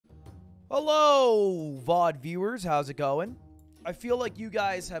Hello, VOD viewers. How's it going? I feel like you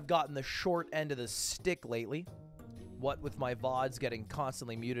guys have gotten the short end of the stick lately. What with my VODs getting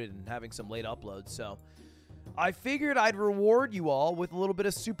constantly muted and having some late uploads, so I figured I'd reward you all with a little bit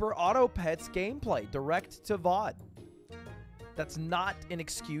of Super Auto Pets gameplay direct to VOD. That's not an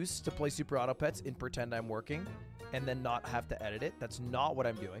excuse to play Super Auto Pets and pretend I'm working and then not have to edit it. That's not what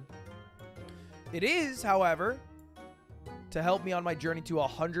I'm doing. It is, however, to help me on my journey to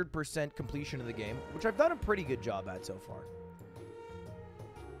 100% completion of the game, which I've done a pretty good job at so far.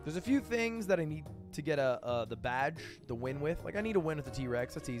 There's a few things that I need to get the badge, the win with. Like, I need a win with the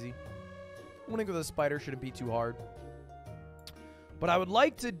T-Rex. That's easy. Winning with a spider shouldn't be too hard. But I would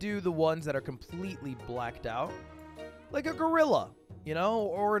like to do the ones that are completely blacked out. Like a gorilla, you know?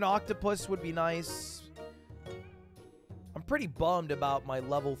 Or an octopus would be nice. I'm pretty bummed about my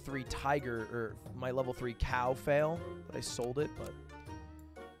level 3 tiger, or my level 3 cow fail, that I sold it, but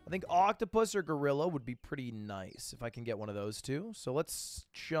I think octopus or gorilla would be pretty nice if I can get one of those two. So let's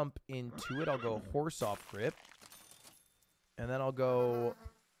jump into it. I'll go horse off grip. And then I'll go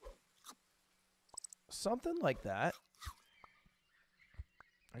something like that.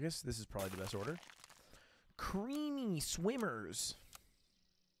 I guess this is probably the best order. Creamy swimmers.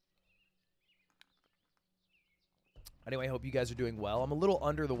 Anyway, I hope you guys are doing well. I'm a little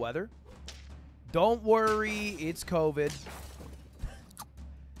under the weather. Don't worry, it's COVID.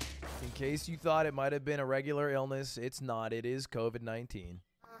 In case you thought it might have been a regular illness, it's not. It is COVID-19.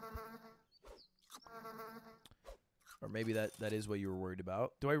 Or maybe that is what you were worried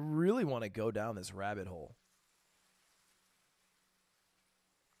about. Do I really want to go down this rabbit hole?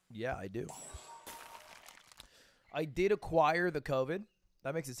 Yeah, I do. I did acquire the COVID.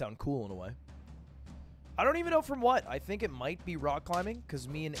 That makes it sound cool in a way. I don't even know from what. I think it might be rock climbing because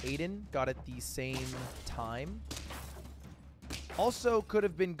me and Aiden got it the same time. Also could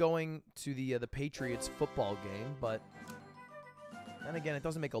have been going to the Patriots football game, but then again, it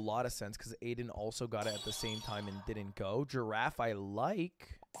doesn't make a lot of sense because Aiden also got it at the same time and didn't go. Giraffe I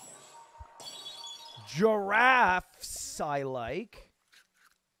like. Giraffes I like.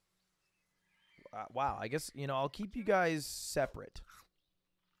 Wow, I guess, you know, I'll keep you guys separate.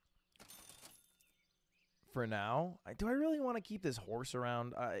 For now. Do I really want to keep this horse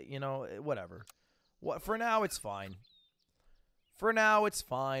around? You know, whatever. For now, it's fine. For now, it's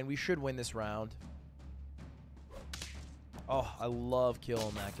fine. We should win this round. Oh, I love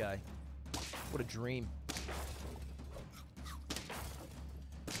killing that guy. What a dream.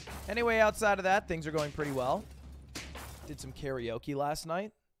 Anyway, outside of that, things are going pretty well. Did some karaoke last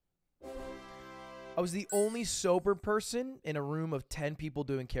night. I was the only sober person in a room of 10 people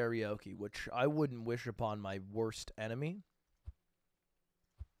doing karaoke, which I wouldn't wish upon my worst enemy.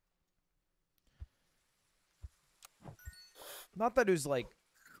 Not that it was, like,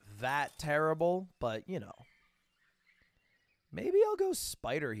 that terrible, but, you know. Maybe I'll go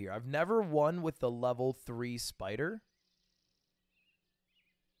spider here. I've never won with the level 3 spider.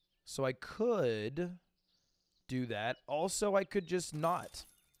 So I could do that. Also, I could just not.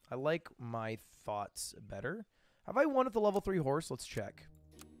 I like my thoughts better. Have I won with the level 3 horse? Let's check.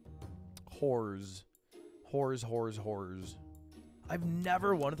 Horse. I've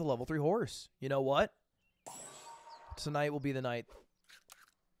never won with the level 3 horse. You know what? Tonight will be the night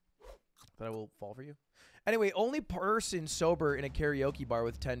that I will fall for you. Anyway, only person sober in a karaoke bar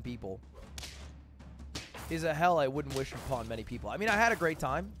with 10 people is a hell I wouldn't wish upon many people. I mean, I had a great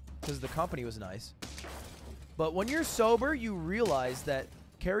time because the company was nice. But when you're sober, you realize that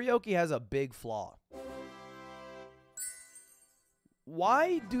karaoke has a big flaw.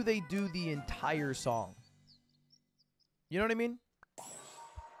 Why do they do the entire song? You know what I mean?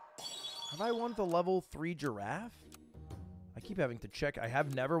 Have I won the level 3 giraffe? I keep having to check. I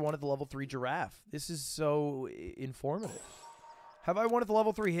have never won at the level 3 giraffe. This is so informative. Have I won at the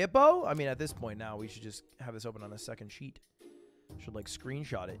level 3 hippo? I mean, at this point now, we should just have this open on a second sheet. Should, like,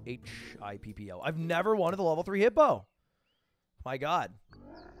 screenshot it. H-I-P-P-O. I've never won at the level 3 hippo. My God.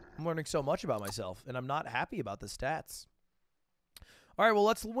 I'm learning so much about myself, and I'm not happy about the stats. All right, well,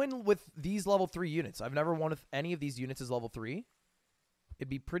 let's win with these level 3 units. I've never won with any of these units as level 3. It'd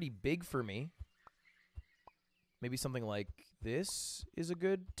be pretty big for me. Maybe something like this is a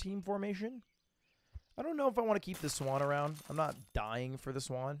good team formation. I don't know if I want to keep the swan around. I'm not dying for the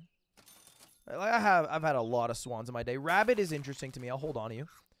swan. I've had a lot of swans in my day. Rabbit is interesting to me. I'll hold on to you.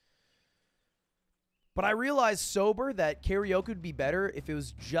 But I realized sober that karaoke would be better if it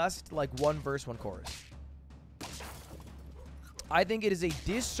was just like one verse, one chorus. I think it is a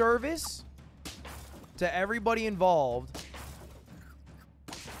disservice to everybody involved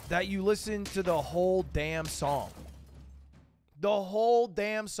that you listen to the whole damn song. The whole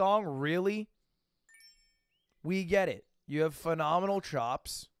damn song, really? We get it. You have phenomenal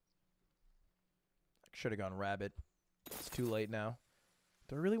chops. I should have gone rabbit. It's too late now.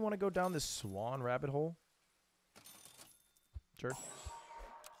 Do I really want to go down this swan rabbit hole? Sure.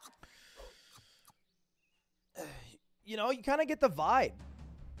 You know, you kind of get the vibe.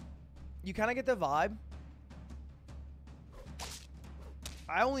 You kind of get the vibe.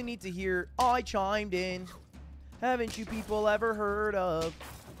 I only need to hear, I chimed in. Haven't you people ever heard of?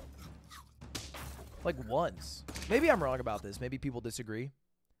 Like once. Maybe I'm wrong about this. Maybe people disagree.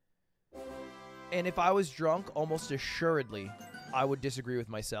 And if I was drunk, almost assuredly, I would disagree with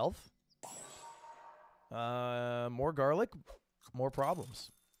myself. More garlic, more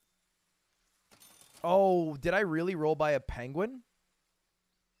problems. Oh, did I really roll by a penguin?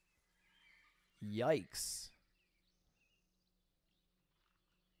 Yikes.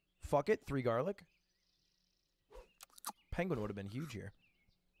 Fuck it, 3 garlic. Penguin would have been huge here.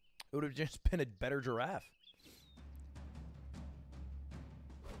 It would have just been a better giraffe.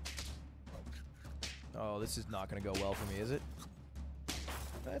 Oh, this is not going to go well for me, is it?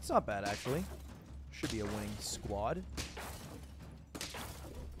 That's not bad, actually. Should be a winning squad.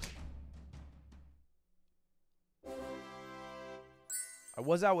 I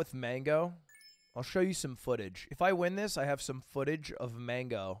was out with Mango. I'll show you some footage. If I win this, I have some footage of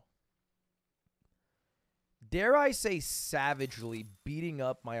Mango. Dare I say savagely beating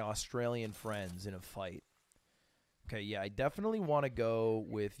up my Australian friends in a fight. Okay, yeah, I definitely want to go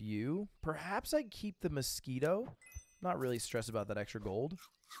with you. Perhaps I keep the mosquito. Not really stressed about that extra gold.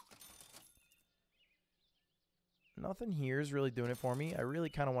 Nothing here is really doing it for me. I really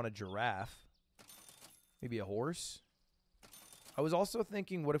kind of want a giraffe. Maybe a horse. I was also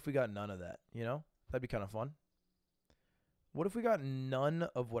thinking, what if we got none of that? You know? That'd be kind of fun. What if we got none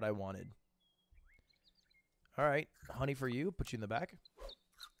of what I wanted? All right, honey for you. Put you in the back.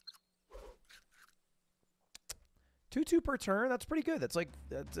 2-2 per turn. That's pretty good. That's like,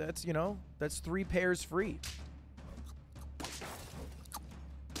 that's you know, that's 3 pairs free.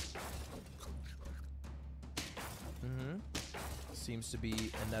 Seems to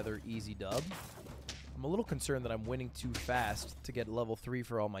be another easy dub. I'm a little concerned that I'm winning too fast to get level 3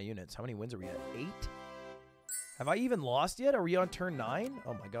 for all my units. How many wins are we at? 8? Have I even lost yet? Are we on turn 9?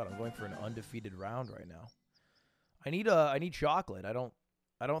 Oh my god, I'm going for an undefeated round right now. I need chocolate. I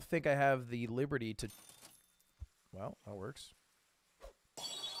don't think I have the liberty to. Well, that works.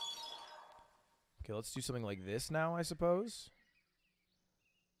 Okay, let's do something like this now, I suppose.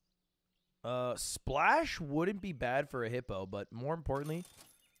 Splash wouldn't be bad for a hippo, but more importantly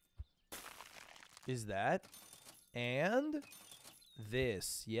is that and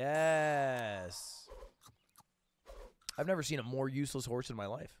this. Yes. I've never seen a more useless horse in my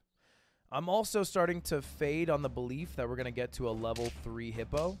life. I'm also starting to fade on the belief that we're going to get to a level 3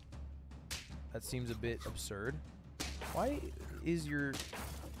 hippo. That seems a bit absurd. Why is your...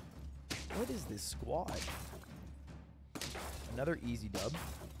 What is this squad? Another easy dub.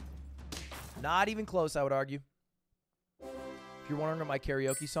 Not even close, I would argue. If you're wondering my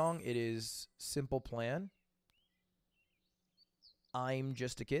karaoke song, it is Simple Plan. I'm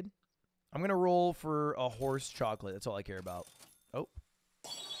just a kid. I'm going to roll for a horse chocolate. That's all I care about. Oh.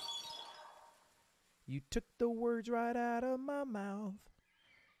 You took the words right out of my mouth.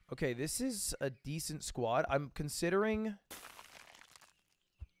 Okay, this is a decent squad. I'm considering...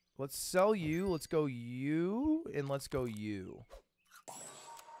 Let's sell you. Let's go you. And let's go you.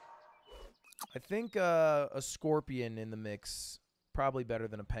 I think a scorpion in the mix. Probably better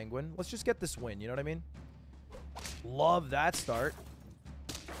than a penguin. Let's just get this win. You know what I mean? Love that start.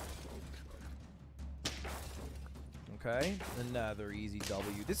 Okay. Another easy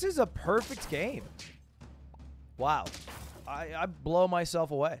W. This is a perfect game. Wow. I blow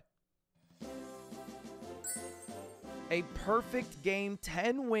myself away. A perfect game.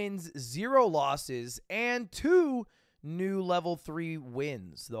 10 wins, 0 losses, and 2 new level 3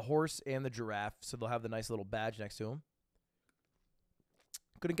 wins. The horse and the giraffe. So they'll have the nice little badge next to them.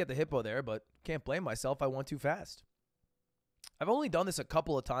 Couldn't get the hippo there, but can't blame myself. I won too fast. I've only done this a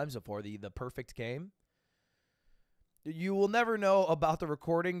couple of times before, the perfect game. You will never know about the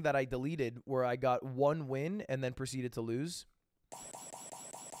recording that I deleted where I got 1 win and then proceeded to lose.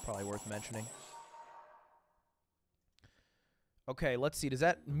 Probably worth mentioning. Okay, let's see. Does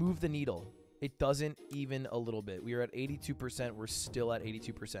that move the needle? It doesn't even a little bit. We are at 82%. We're still at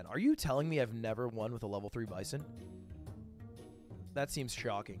 82%. Are you telling me I've never won with a level 3 bison? That seems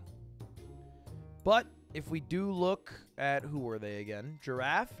shocking. But if we do look at, who were they again?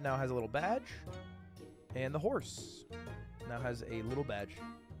 Giraffe now has a little badge. And the horse now has a little badge,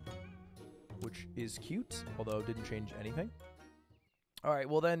 which is cute, although didn't change anything. All right,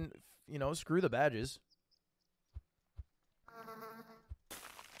 well then, you know, screw the badges.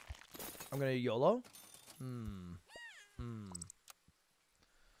 I'm going to YOLO.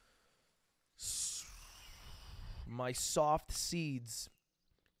 My soft seeds.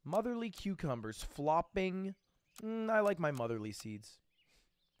 Motherly cucumbers flopping. I like my motherly seeds.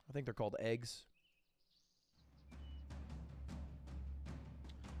 I think they're called eggs.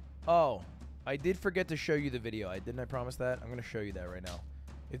 Oh, I did forget to show you the video. Didn't I promise that? I'm going to show you that right now.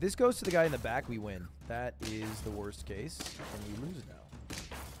 If this goes to the guy in the back, we win. That is the worst case, and we lose now.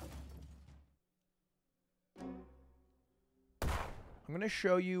 I'm going to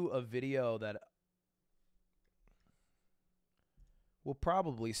show you a video that will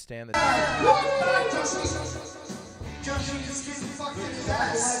probably stand the test.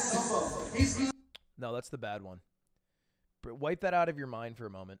 No, that's the bad one. Wipe that out of your mind for a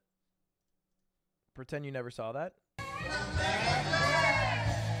moment. Pretend you never saw that.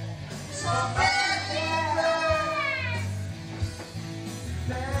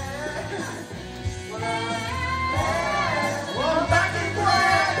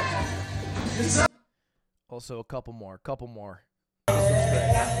 Also, a couple more.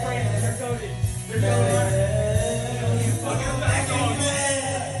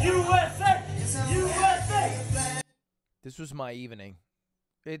 This was my evening.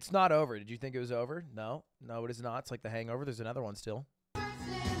 It's not over. Did you think it was over? No. No, it is not. It's like The Hangover. There's another one still.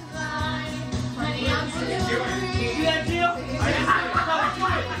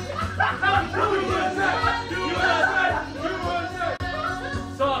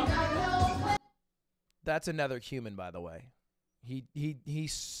 That's another human, by the way. He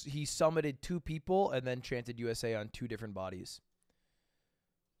summited 2 people and then chanted USA on 2 different bodies.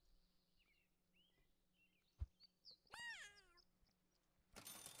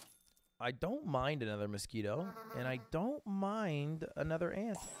 I don't mind another mosquito, and I don't mind another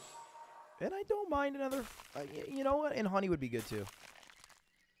ant. And I don't mind another... you know what? And honey would be good, too.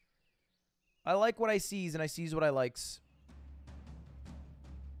 I like what I sees, and I sees what I likes.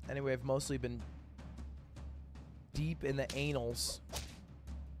 Anyway, I've mostly been deep in the anals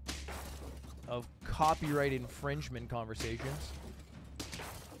of copyright infringement conversations.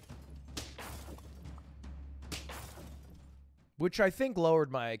 Which I think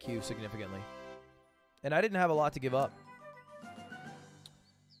lowered my IQ significantly. And I didn't have a lot to give up.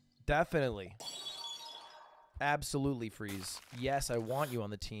 Definitely. Absolutely, Freeze. Yes, I want you on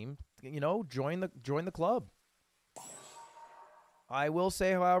the team. You know, join the club. I will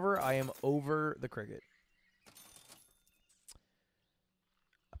say, however, I am over the cricket.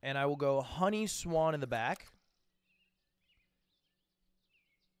 And I will go Honey Swan in the back.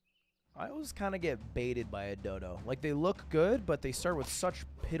 I always kind of get baited by a dodo. Like, they look good, but they start with such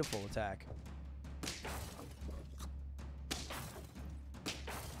pitiful attack.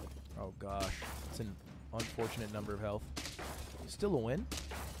 Oh, gosh. It's an unfortunate number of health. Still a win.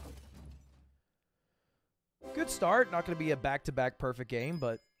 Good start. Not going to be a back-to-back perfect game,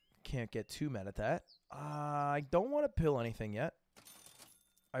 but can't get too mad at that. I don't want to pill anything yet.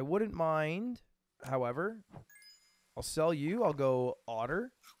 I wouldn't mind, however. I'll sell you. I'll go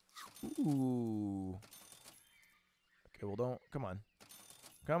Otter. Ooh. Okay, well, don't. Come on.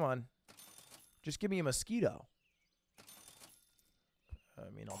 Come on. Just give me a mosquito. I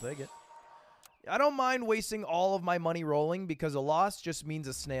mean, I'll take it. I don't mind wasting all of my money rolling because a loss just means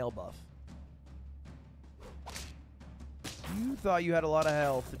a snail buff. You thought you had a lot of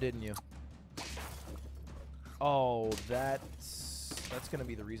health, didn't you? Oh, that's going to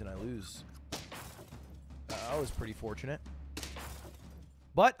be the reason I lose. I was pretty fortunate.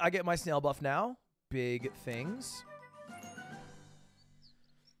 But I get my snail buff now. Big things.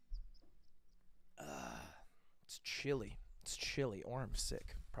 It's chilly. It's chilly. Or I'm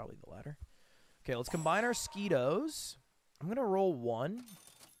sick. Probably the latter. Okay, let's combine our Skeetos. I'm going to roll 1,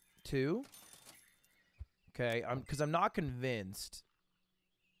 2. Okay, because I'm not convinced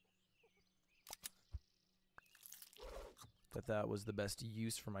that that was the best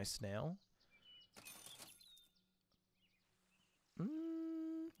use for my snail.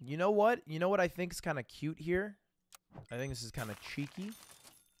 You know what? You know what I think is kind of cute here? I think this is kind of cheeky.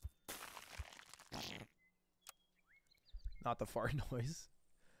 Not the fart noise.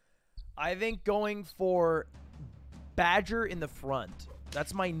 I think going for Badger in the front.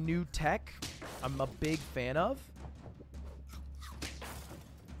 That's my new tech. I'm a big fan of.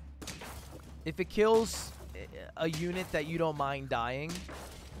 If it kills a unit that you don't mind dying,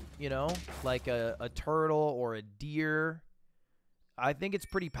 you know, like a turtle or a deer, I think it's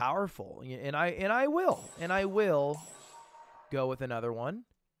pretty powerful. And I will go with another one.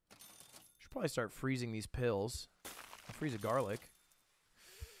 Should probably start freezing these pills. I'll freeze a garlic.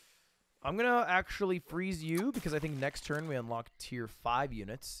 I'm going to actually freeze you because I think next turn we unlock tier 5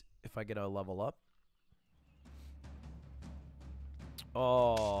 units if I get a level up.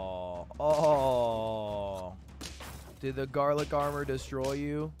 Oh. Oh. Did the garlic armor destroy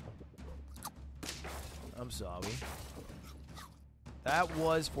you? I'm sorry. That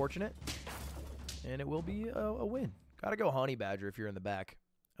was fortunate. And it will be a win. Gotta go Honey Badger if you're in the back.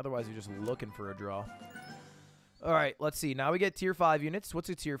 Otherwise, you're just looking for a draw. All right, let's see. Now we get tier 5 units. What's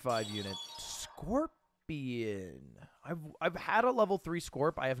a tier 5 unit? Scorpion. I've had a level 3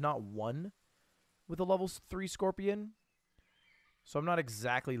 Scorp. I have not won with a level 3 Scorpion. So I'm not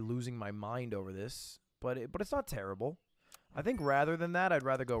exactly losing my mind over this. But it's not terrible. I think rather than that, I'd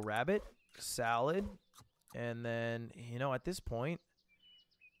rather go Rabbit, Salad, and then, you know, at this point,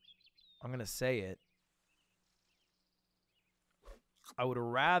 I'm going to say it. I would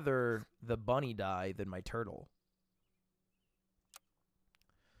rather the bunny die than my turtle.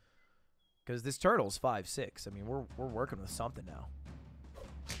 Because this turtle's 5'6". I mean, we're working with something now.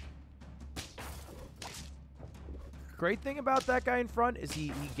 Great thing about that guy in front is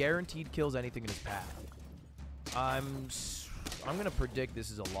he guaranteed kills anything in his path. I'm going to predict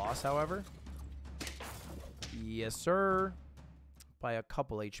this is a loss, however. Yes, sir. By a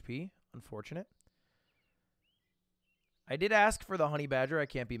couple HP. Unfortunate. I did ask for the Honey Badger. I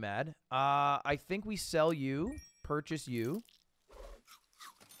can't be mad. I think we sell you. Purchase you.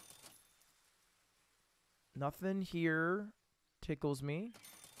 Nothing here tickles me.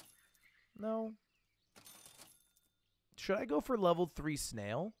 No. Should I go for level 3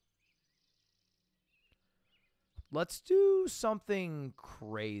 Snail? Let's do something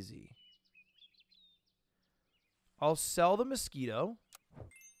crazy. I'll sell the Mosquito.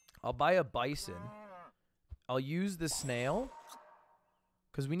 I'll buy a Bison. I'll use the Snail.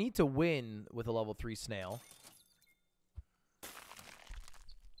 Because we need to win with a level 3 Snail.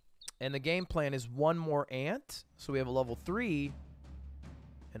 And the game plan is one more Ant. So we have a level 3.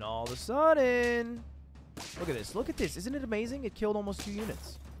 And all of a sudden... Look at this. Look at this. Isn't it amazing? It killed almost 2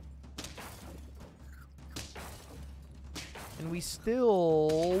 units. And we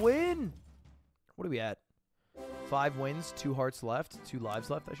still win. What are we at? 5 wins, 2 hearts left. 2 lives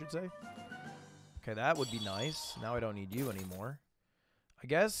left, I should say. Okay, that would be nice. Now I don't need you anymore. I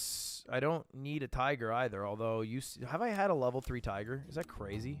guess I don't need a tiger either. Although, have I had a level 3 tiger? Is that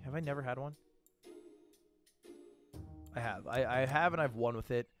crazy? Have I never had one? I have. I have, and I've won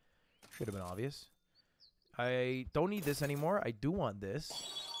with it. Should have been obvious. I don't need this anymore. I do want this.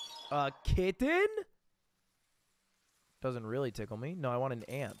 Kitten? Doesn't really tickle me. No, I want an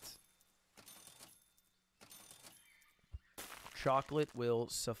ant. Chocolate will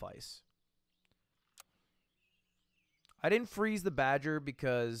suffice. I didn't freeze the badger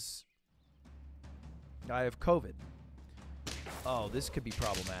because I have COVID. Oh, this could be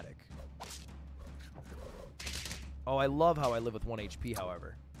problematic. Oh, I love how I live with 1 HP,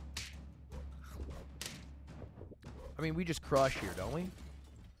 however. I mean, we just crush here, don't we?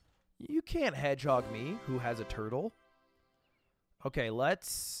 You can't hedgehog me, who has a turtle. Okay,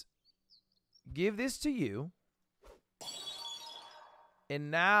 let's give this to you. And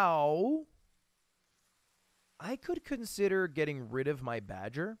now, I could consider getting rid of my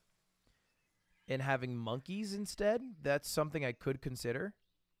badger and having monkeys instead. That's something I could consider.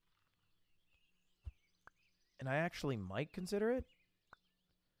 And I actually might consider it.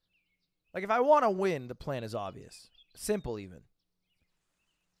 Like, if I want to win, the plan is obvious. Simple, even.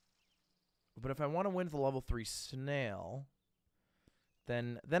 But if I want to win with a level 3 snail,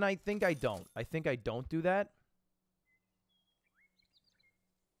 then I think I don't. I think I don't do that.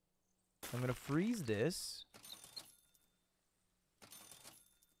 I'm going to freeze this.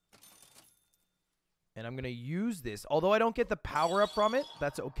 And I'm going to use this. Although I don't get the power-up from it,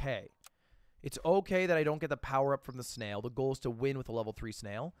 that's okay. It's okay that I don't get the power-up from the snail. The goal is to win with a level 3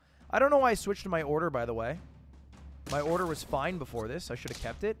 snail. I don't know why I switched to my order, by the way. My order was fine before this. I should have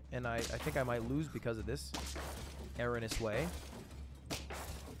kept it. And I think I might lose because of this erroneous way.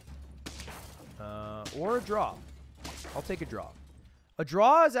 Or a draw. I'll take a draw. A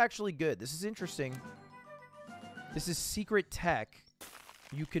draw is actually good. This is interesting. This is secret tech.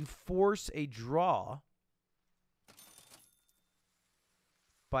 You can force a draw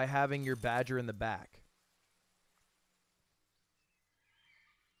by having your badger in the back.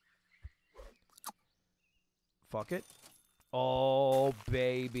 Fuck it. Oh,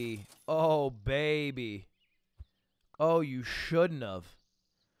 baby. Oh, baby. Oh, you shouldn't have.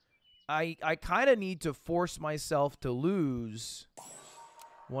 I kind of need to force myself to lose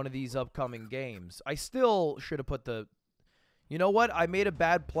one of these upcoming games. I still should have put the... You know what? I made a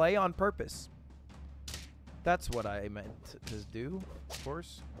bad play on purpose. That's what I meant to do, of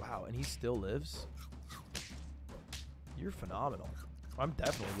course. Wow, and he still lives. You're phenomenal. I'm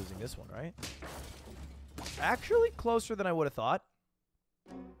definitely losing this one, right? Actually, closer than I would have thought.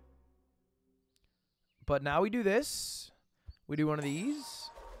 But now we do this. We do one of these.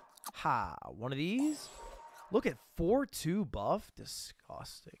 Ha, one of these. Look at 4-2 buff.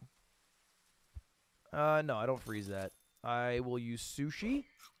 Disgusting. No, I don't freeze that. I will use sushi.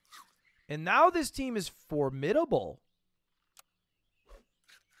 And now this team is formidable.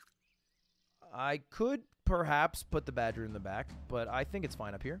 I could perhaps put the Badger in the back, but I think it's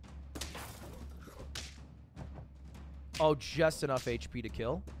fine up here. Oh, just enough HP to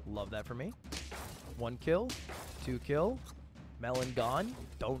kill. Love that for me. 1 kill. 2 kill. Melon gone.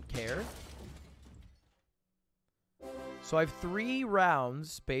 Don't care. So I have 3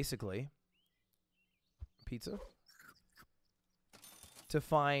 rounds, basically. Pizza. To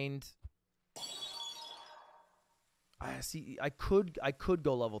find... I could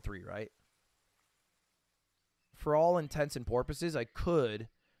go level 3, right? For all intents and purposes, I could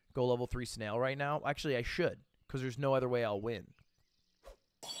go level 3 snail right now. Actually, I should, because there's no other way I'll win.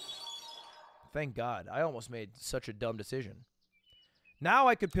 Thank God. I almost made such a dumb decision. Now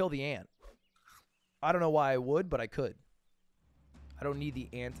I could pill the ant. I don't know why I would, but I could. I don't need the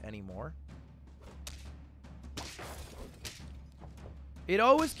ant anymore. It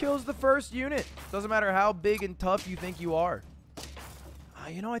always kills the first unit. Doesn't matter how big and tough you think you are.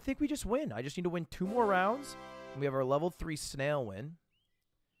 You know, I think we just win. I just need to win 2 more rounds. And we have our level 3 snail win.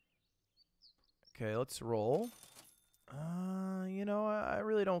 Okay, let's roll. You know, I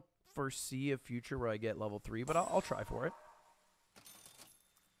really don't foresee a future where I get level 3, but I'll try for it.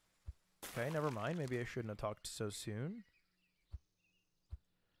 Okay, never mind. Maybe I shouldn't have talked so soon.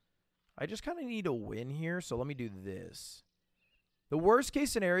 I just kind of need a win here, so let me do this. The worst case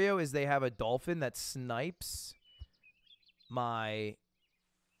scenario is they have a dolphin that snipes my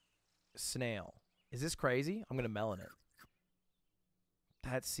snail. Is this crazy? I'm going to melon it.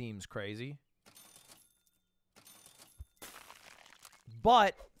 That seems crazy.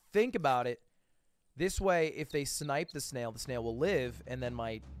 But think about it. This way, if they snipe the snail will live, and then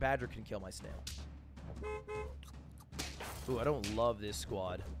my badger can kill my snail. Ooh, I don't love this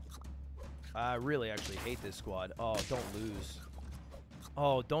squad. I really actually hate this squad. Oh, don't lose.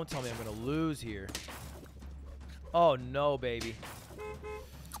 Oh, don't tell me I'm going to lose here. Oh, no, baby.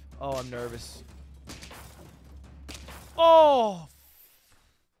 Oh, I'm nervous. Oh!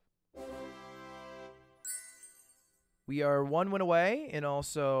 We are 1 win away and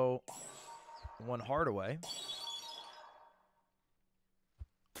also 1 heart away.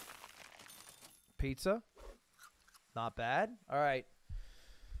 Pizza. Not bad. All right.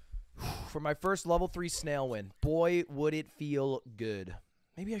 For my first level 3 snail win. Boy, would it feel good.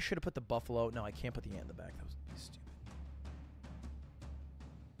 Maybe I should have put the buffalo. No, I can't put the ant in the back. That was stupid.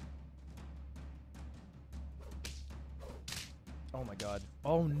 Oh, my God.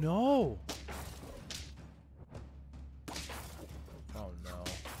 Oh, no. Oh, no.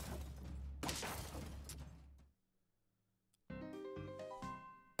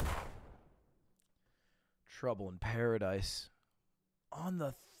 Trouble in paradise. On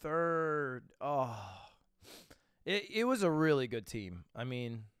the 3rd. Oh. It was a really good team. I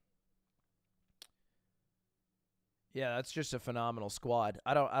mean, yeah, that's just a phenomenal squad.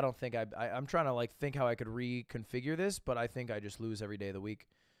 I don't think I'm trying to like think how I could reconfigure this, but I think I just lose every day of the week.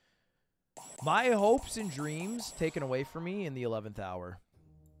 My hopes and dreams taken away from me in the 11th hour.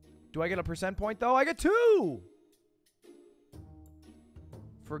 Do I get a percent point though? I get 2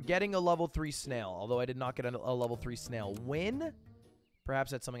 for getting a level 3 snail. Although I did not get a level 3 snail win.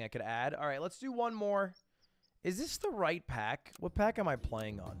 Perhaps that's something I could add. All right, let's do one more. Is this the right pack? What pack am I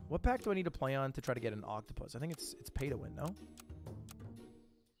playing on? What pack do I need to play on to try to get an octopus? I think it's pay to win, no?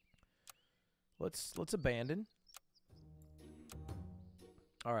 Let's abandon.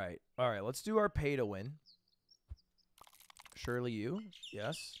 All right. All right, let's do our pay to win. Shirley, you?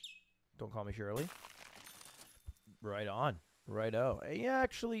 Yes. Don't call me Shirley. Right on. Righto. Yeah,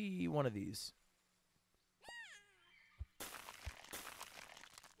 actually, one of these.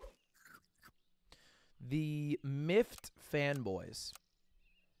 The Miffed Fanboys.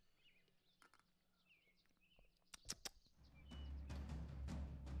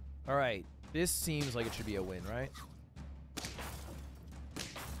 All right. This seems like it should be a win, right?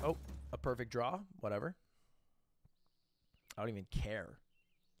 Oh, a perfect draw. Whatever. I don't even care.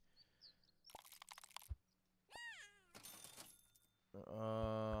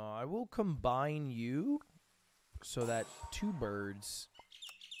 I will combine you so that 2 birds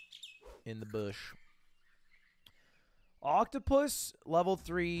in the bush. Octopus level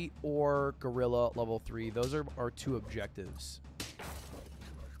 3 or gorilla level 3. Those are our two objectives.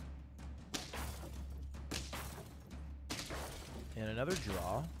 And another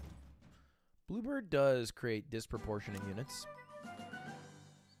draw. Bluebird does create disproportionate units.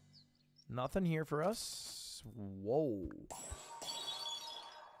 Nothing here for us. Whoa.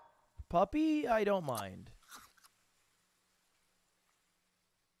 Puppy, I don't mind.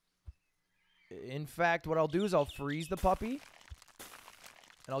 In fact, what I'll do is I'll freeze the puppy.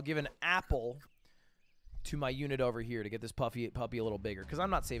 And I'll give an apple to my unit over here to get this puppy a little bigger. Because I'm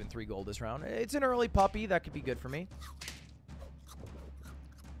not saving 3 gold this round. It's an early puppy. That could be good for me.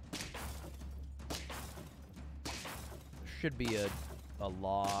 Should be a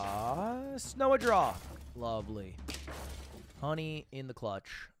loss. No, a draw. Lovely. Honey in the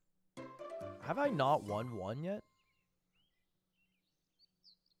clutch. Have I not won one yet?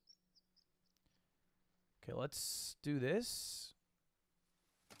 Okay, let's do this.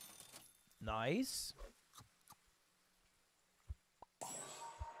 Nice.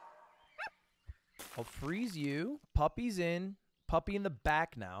 I'll freeze you. Puppy's in. Puppy in the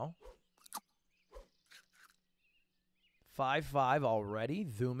back now. 5-5 already.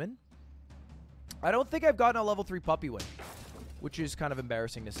 Thuman. I don't think I've gotten a level 3 puppy win, which is kind of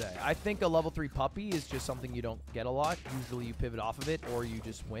embarrassing to say. I think a level 3 puppy is just something you don't get a lot. Usually you pivot off of it or you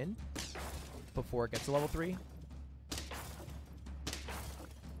just win before it gets to level 3.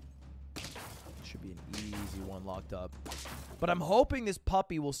 Should be an easy one locked up. But I'm hoping this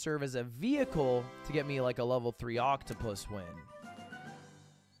puppy will serve as a vehicle to get me like a level 3 octopus win.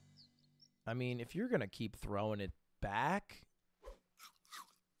 I mean, if you're going to keep throwing it back,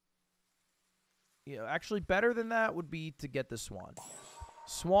 you know, actually better than that would be to get the swan.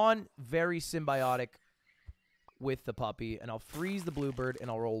 Swan, very symbiotic with the puppy. And I'll freeze the bluebird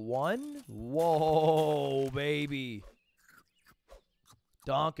and I'll roll 1. Whoa, baby.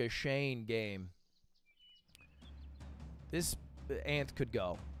 Donka Shane game. This ant could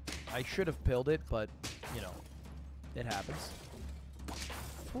go. I should have pilled it, but, you know, it happens.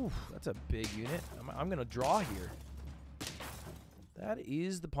 Oof, that's a big unit. I'm going to draw here. That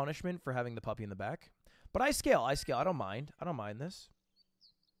is the punishment for having the puppy in the back. But I scale. I scale. I don't mind. I don't mind this.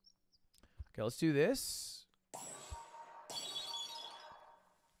 Okay, let's do this.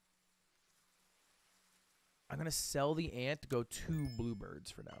 I'm going to sell the ant to go 2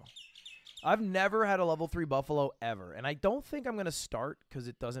 bluebirds for now. I've never had a level 3 buffalo ever. And I don't think I'm going to start because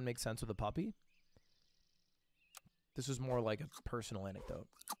it doesn't make sense with a puppy. This was more like a personal anecdote.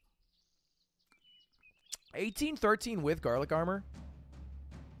 1813 with garlic armor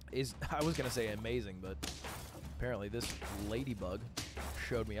is, I was going to say amazing, but apparently this ladybug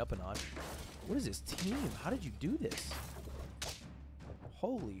showed me up a notch. What is this team? How did you do this?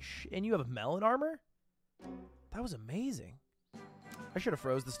 Holy shit. And you have melon armor? That was amazing. I should have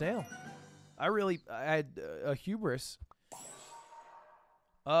froze the snail. I had a hubris.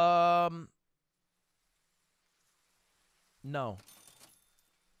 No.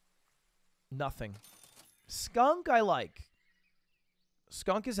 Nothing. Skunk I like.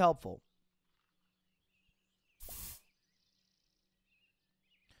 Skunk is helpful.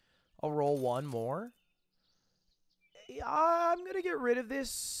 I'll roll 1 more. I'm going to get rid of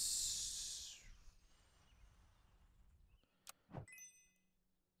this.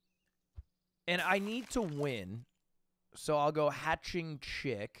 And I need to win. So I'll go hatching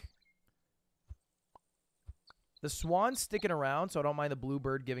chick. The swan's sticking around, so I don't mind the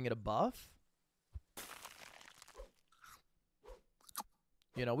bluebird giving it a buff.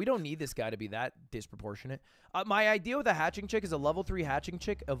 You know, we don't need this guy to be that disproportionate. My idea with a hatching chick is a level 3 hatching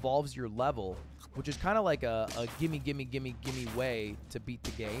chick evolves your level, which is kind of like a gimme, gimme, gimme, gimme way to beat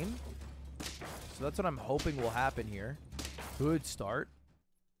the game. So that's what I'm hoping will happen here. Good start.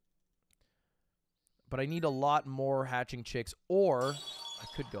 But I need a lot more hatching chicks, or I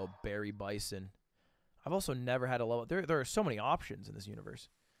could go berry bison. I've also never had a level. There are so many options in this universe.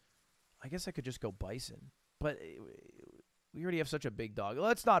 I guess I could just go bison. But we already have such a big dog.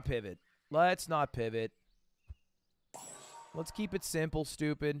 Let's not pivot. Let's not pivot. Let's keep it simple,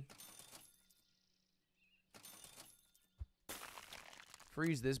 stupid.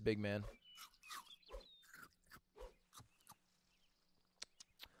 Freeze this big man.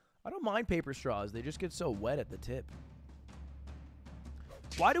 I don't mind paper straws. They just get so wet at the tip.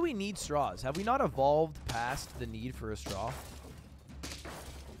 Why do we need straws? Have we not evolved past the need for a straw?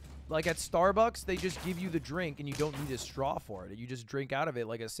 Like at Starbucks, they just give you the drink and you don't need a straw for it. You just drink out of it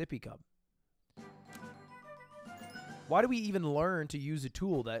like a sippy cup. Why do we even learn to use a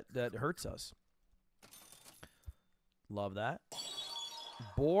tool that hurts us? Love that.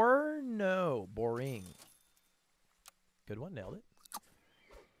 Boar? No. Boring. Good one. Nailed it.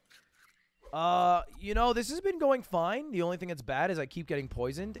 You know, this has been going fine. The only thing that's bad is I keep getting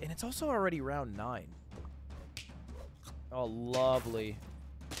poisoned, and it's also already round 9. Oh, lovely.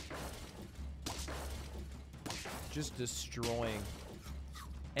 Just destroying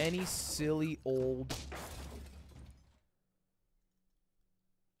any silly old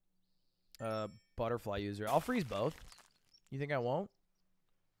butterfly user. I'll freeze both. You think I won't?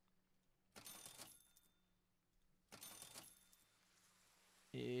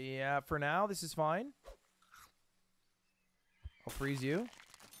 Yeah, for now, this is fine. I'll freeze you.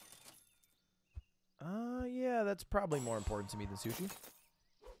 Yeah, that's probably more important to me than sushi.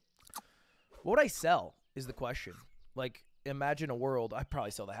 What would I sell is the question. Like, imagine a world. I'd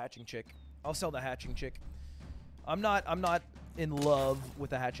probably sell the hatching chick. I'll sell the hatching chick. I'm not in love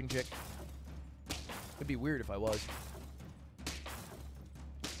with the hatching chick. It'd be weird if I was.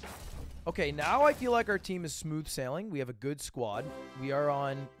 Okay, now I feel like our team is smooth sailing. We have a good squad. We are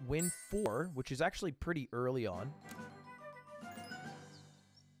on win 4, which is actually pretty early on.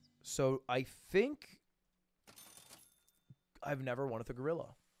 So I think I've never won with a gorilla.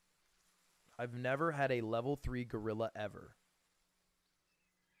 I've never had a level 3 gorilla ever.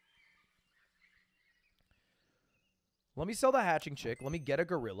 Let me sell the hatching chick. Let me get a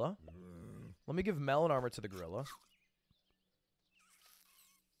gorilla. Let me give melon armor to the gorilla.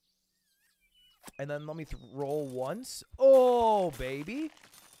 And then let me roll once. Oh, baby.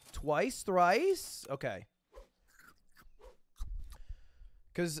 Twice, thrice. Okay.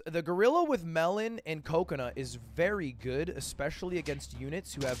 Because the gorilla with melon and coconut is very good, especially against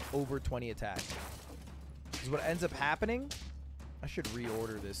units who have over 20 attack. Because what ends up happening, I should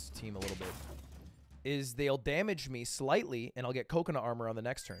reorder this team a little bit, is they'll damage me slightly, and I'll get coconut armor on the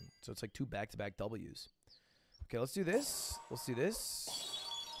next turn. So it's like 2 back-to-back W's. Okay, let's do this. Let's do this.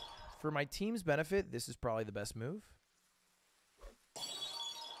 For my team's benefit, this is probably the best move.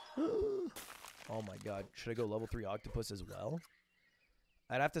 Oh my god. Should I go level 3 octopus as well?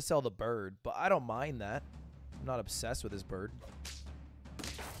 I'd have to sell the bird, but I don't mind that. I'm not obsessed with this bird.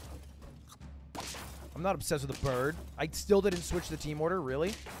 I'm not obsessed with the bird. I still didn't switch the team order,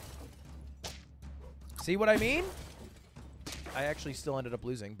 really? See what I mean? I actually still ended up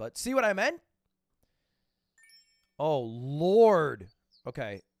losing, but see what I meant? Oh, Lord.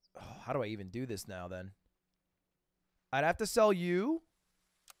 Okay. Oh, how do I even do this now, then? I'd have to sell you,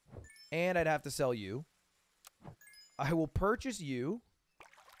 and I'd have to sell you. I will purchase you.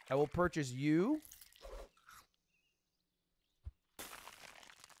 I will purchase you.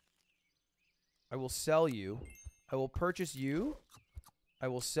 I will sell you. I will purchase you. I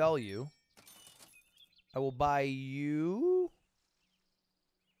will sell you. I will buy you.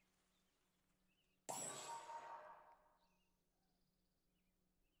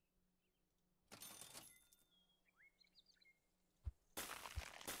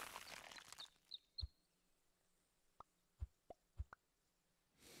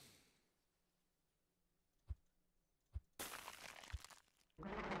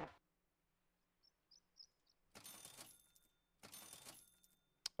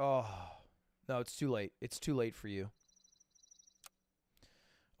 Oh, no, it's too late. It's too late for you.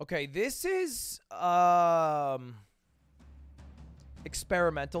 Okay, this is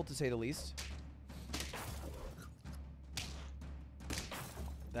experimental, to say the least.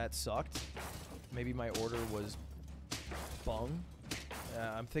 That sucked. Maybe my order was bung.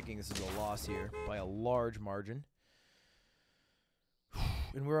 I'm thinking this is a loss here by a large margin.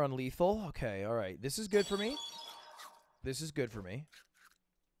 And we're on lethal. Okay, all right. This is good for me. This is good for me.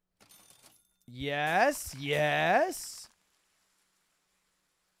 Yes, yes.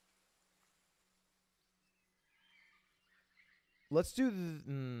 Let's do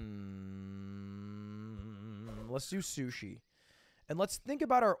let's do sushi. And let's think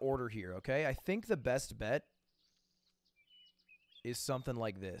about our order here, okay? I think the best bet is something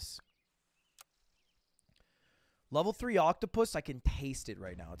like this. Level 3 octopus, I can taste it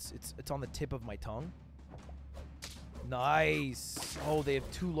right now. It's on the tip of my tongue. Nice. Oh, they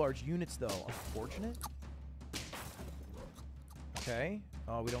have 2 large units, though. Unfortunate. Okay.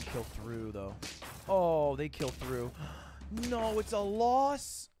 Oh, we don't kill through, though. Oh, they kill through. No, it's a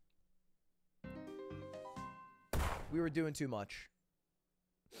loss. We were doing too much.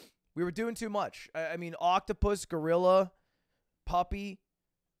 We were doing too much. I mean, octopus, gorilla, puppy.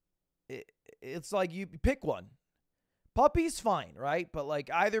 It's like you pick one. Puppy's fine, right? But like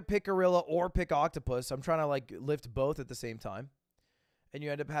either pick gorilla or pick octopus. I'm trying to like lift both at the same time. And you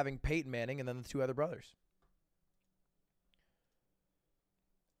end up having Peyton Manning and then the 2 other brothers.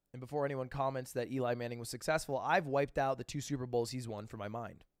 And before anyone comments that Eli Manning was successful, I've wiped out the 2 Super Bowls he's won from my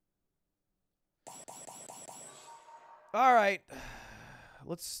mind. All right.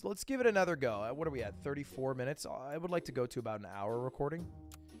 Let's give it another go. What are we at? 34 minutes. I would like to go to about an hour recording.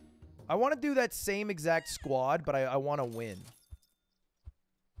 I want to do that same exact squad, but I want to win.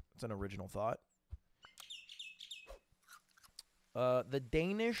 That's an original thought. The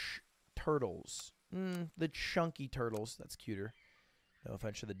Danish turtles. The chunky turtles. That's cuter. No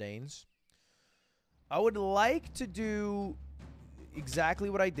offense to the Danes. I would like to do exactly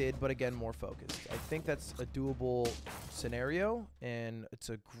what I did, but again, more focused. I think that's a doable scenario, and it's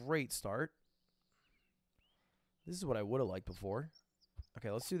a great start. This is what I would have liked before. Okay,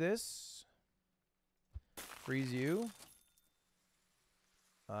 let's do this. Freeze you.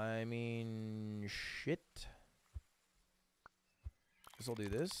 I mean, shit. Guess I'll do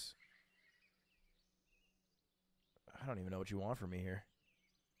this. I don't even know what you want from me here.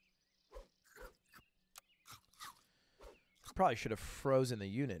 Probably should have frozen the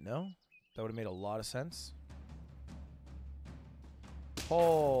unit, no? That would have made a lot of sense.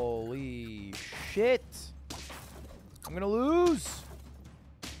 Holy shit. I'm gonna lose.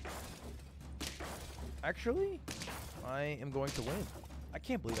 Actually, I am going to win. I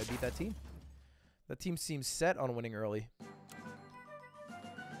can't believe I beat that team. That team seems set on winning early.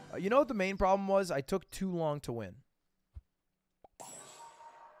 You know what the main problem was? I took too long to win.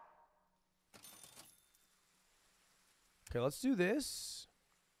 Okay, let's do this.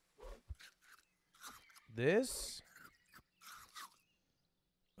 This.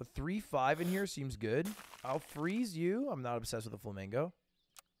 A 3-5 in here seems good. I'll freeze you. I'm not obsessed with the flamingo.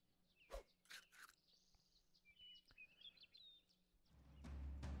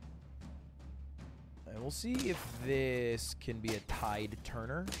 And we'll see if this can be a tide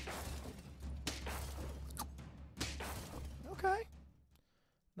turner. Okay.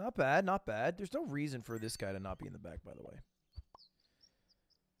 Not bad, not bad. There's no reason for this guy to not be in the back, by the way.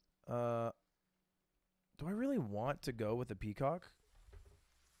 Do I really want to go with the peacock?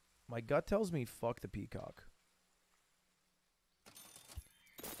 My gut tells me fuck the peacock.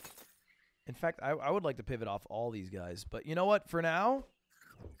 In fact, I would like to pivot off all these guys. But you know what? For now,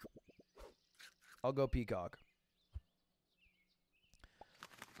 I'll go peacock.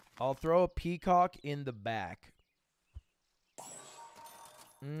 I'll throw a peacock in the back.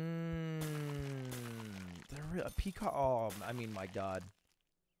 A peacock. Oh, I mean, my God.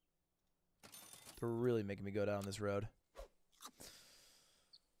 They're really making me go down this road.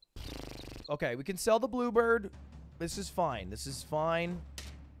 Okay, we can sell the bluebird. This is fine. This is fine.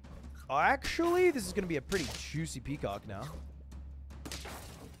 Actually, this is going to be a pretty juicy peacock now.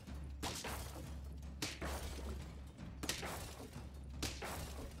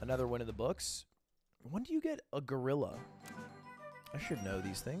 Another win in the books. When do you get a gorilla? I should know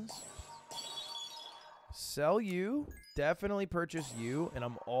these things. Sell you. Definitely purchase you. And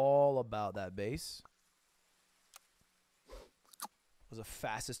I'm all about that base. It was the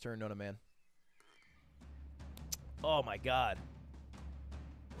fastest turn known to man. Oh my God.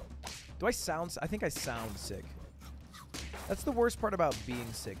 Do I sound... I think I sound sick. That's the worst part about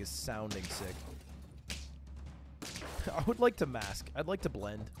being sick, is sounding sick. I would like to mask. I'd like to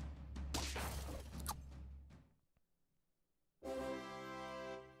blend.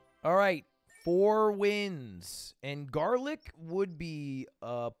 All right. 4 wins. And garlic would be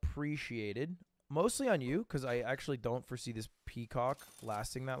appreciated. Mostly on you, because I actually don't foresee this peacock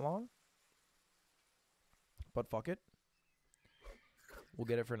lasting that long. But fuck it. We'll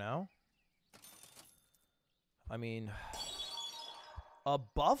get it for now. I mean, a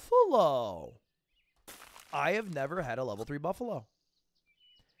buffalo. I have never had a level 3 buffalo.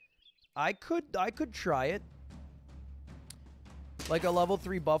 I could try it. Like a level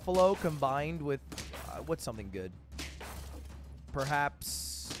 3 buffalo combined with what's something good?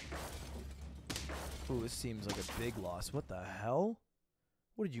 Perhaps. Ooh, this seems like a big loss. What the hell?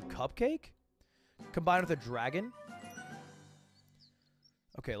 What did you, cupcake? Combined with a dragon?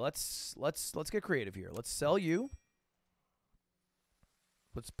 Okay, let's get creative here. Let's sell you.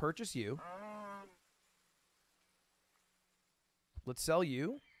 Let's purchase you. Let's sell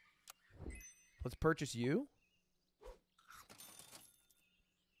you. Let's purchase you.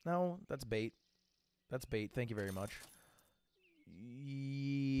 No, that's bait. That's bait. Thank you very much.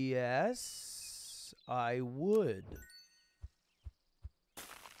 Yes, I would.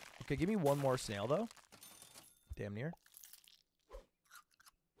 Okay, give me one more snail, though. Damn near.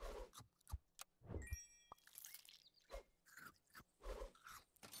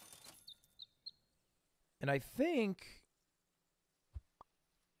 And I think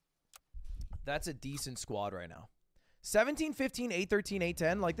that's a decent squad right now. 17, 15, 8, 13, 8,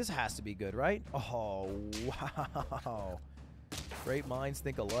 10. Like, this has to be good, right? Oh, wow. Great minds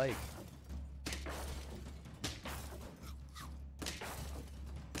think alike.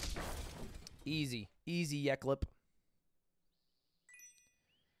 Easy. Easy, Yeklip.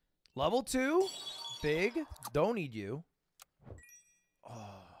 Level 2. Big. Don't need you. Oh.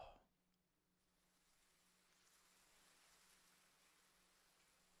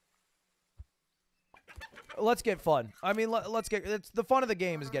 Let's get fun. I mean, let's get... the fun of the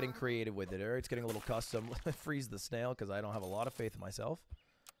game is getting creative with it. It's getting a little custom. Freeze the snail because I don't have a lot of faith in myself.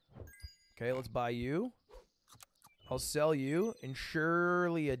 Okay, let's buy you. I'll sell you. And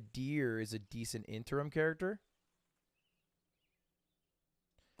surely a deer is a decent interim character.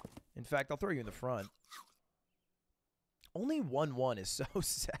 In fact, I'll throw you in the front. Only 1-1 is so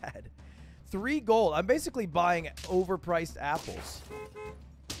sad. 3 gold. I'm basically buying overpriced apples.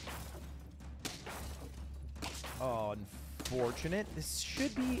 Oh, unfortunate. This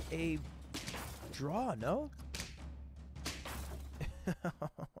should be a draw, no?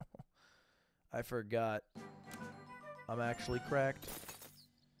 I forgot. I'm actually cracked.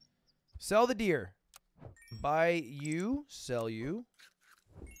 Sell the deer. Buy you. Sell you.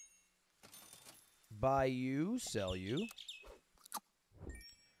 Buy you. Sell you.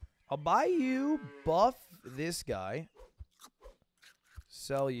 I'll buy you. Buff this guy.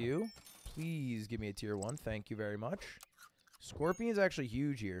 Sell you. Please give me a tier 1. Thank you very much. Scorpion's actually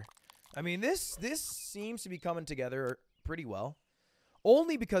huge here. I mean, this seems to be coming together pretty well.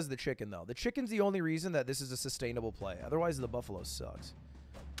 Only because of the chicken, though. The chicken's the only reason that this is a sustainable play. Otherwise, the buffalo sucks.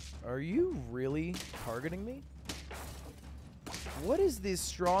 Are you really targeting me? What is this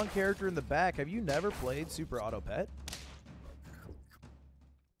strong character in the back? Have you never played Super Auto Pet?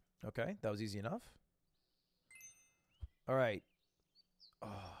 Okay, that was easy enough. All right. Oh,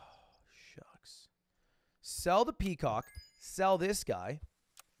 shucks. Sell the peacock. Sell this guy.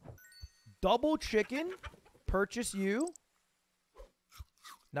 Double chicken. Purchase you.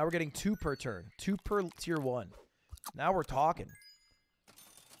 Now we're getting 2 per turn. 2 per tier 1. Now we're talking.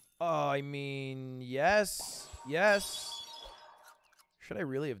 I mean, yes. Yes. Should I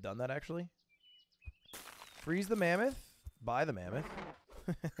really have done that, actually? Freeze the mammoth. Buy the mammoth.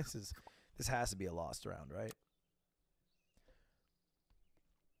 This has to be a lost round, right?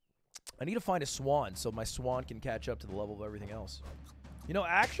 I need to find a swan so my swan can catch up to the level of everything else. You know,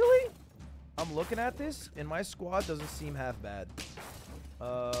 actually, I'm looking at this, and my squad doesn't seem half bad.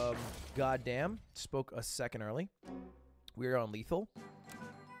 Goddamn. Spoke a second early. We're on lethal.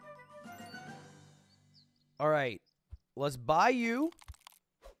 Alright. Let's buy you.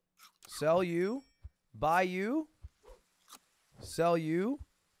 Sell you. Buy you. Sell you.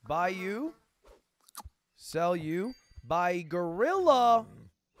 Buy you. Sell you. Buy gorilla.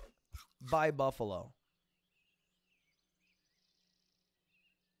 Buy buffalo.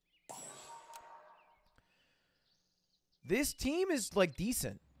 This team is, like,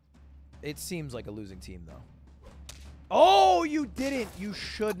 decent. It seems like a losing team, though. Oh, you didn't. You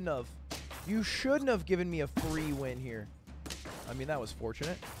shouldn't have. You shouldn't have given me a free win here. I mean, that was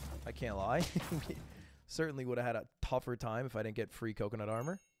fortunate. I can't lie. Certainly would have had a tougher time if I didn't get free coconut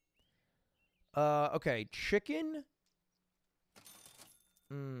armor. Okay. Chicken.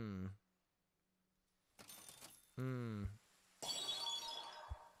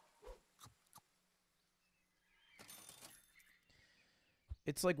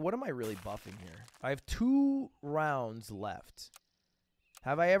 It's like, what am I really buffing here? I have 2 rounds left.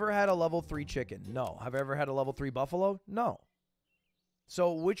 Have I ever had a level 3 chicken? No. Have I ever had a level 3 buffalo? No.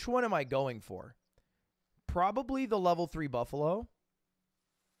 So which one am I going for? Probably the level 3 buffalo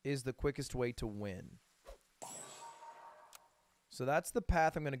is the quickest way to win. So that's the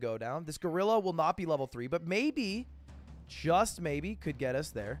path I'm going to go down. This gorilla will not be level 3, but maybe, just maybe, could get us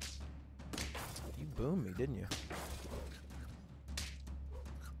there. You boomed me, didn't you?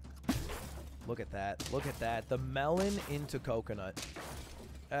 Look at that. Look at that. The melon into coconut.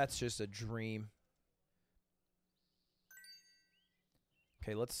 That's just a dream.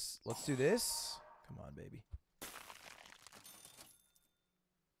 Okay, let's do this. Come on, baby.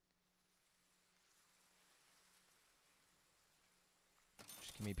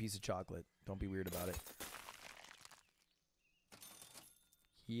 Just give me a piece of chocolate. Don't be weird about it.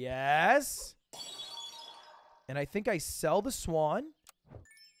 Yes. And I think I sell the swan.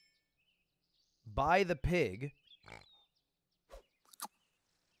 Buy the pig.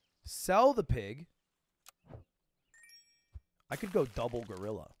 Sell the pig. I could go double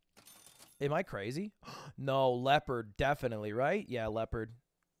gorilla. Am I crazy? No, leopard, definitely, right? Yeah, leopard.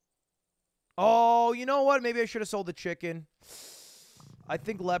 Oh, you know what? Maybe I should have sold the chicken. I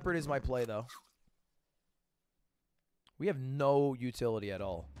think leopard is my play, though. We have no utility at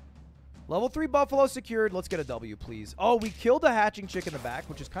all. Level 3 buffalo secured. Let's get a W, please. Oh, we killed the hatching chick in the back,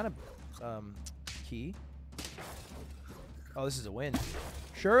 which is kind of key. Oh, this is a win.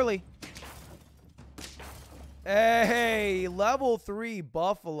 Surely. Hey, level 3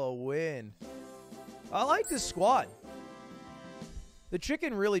 Buffalo win. I like this squad. The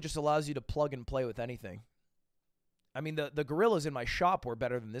chicken really just allows you to plug and play with anything. I mean, the gorillas in my shop were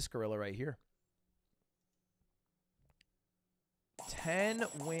better than this gorilla right here. 10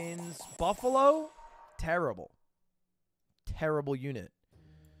 wins. Buffalo, terrible. Terrible unit.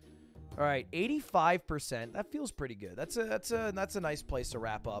 All right, 85%. That feels pretty good. That's a nice place to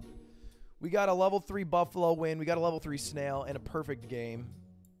wrap up. We got a level 3 Buffalo win. We got a level 3 snail and a perfect game.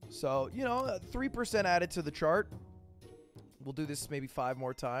 So, you know, 3% added to the chart. We'll do this maybe 5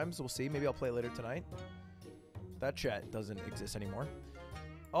 more times. We'll see. Maybe I'll play later tonight. That chat doesn't exist anymore.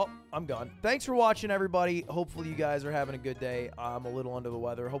 Oh, I'm gone. Thanks for watching, everybody. Hopefully you guys are having a good day. I'm a little under the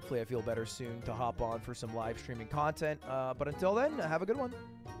weather. Hopefully I feel better soon to hop on for some live streaming content. But until then, have a good one.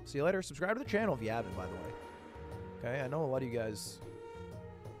 See you later. Subscribe to the channel if you haven't, by the way. Okay, I know a lot of you guys,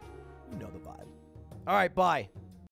 you know the vibe. All right, bye.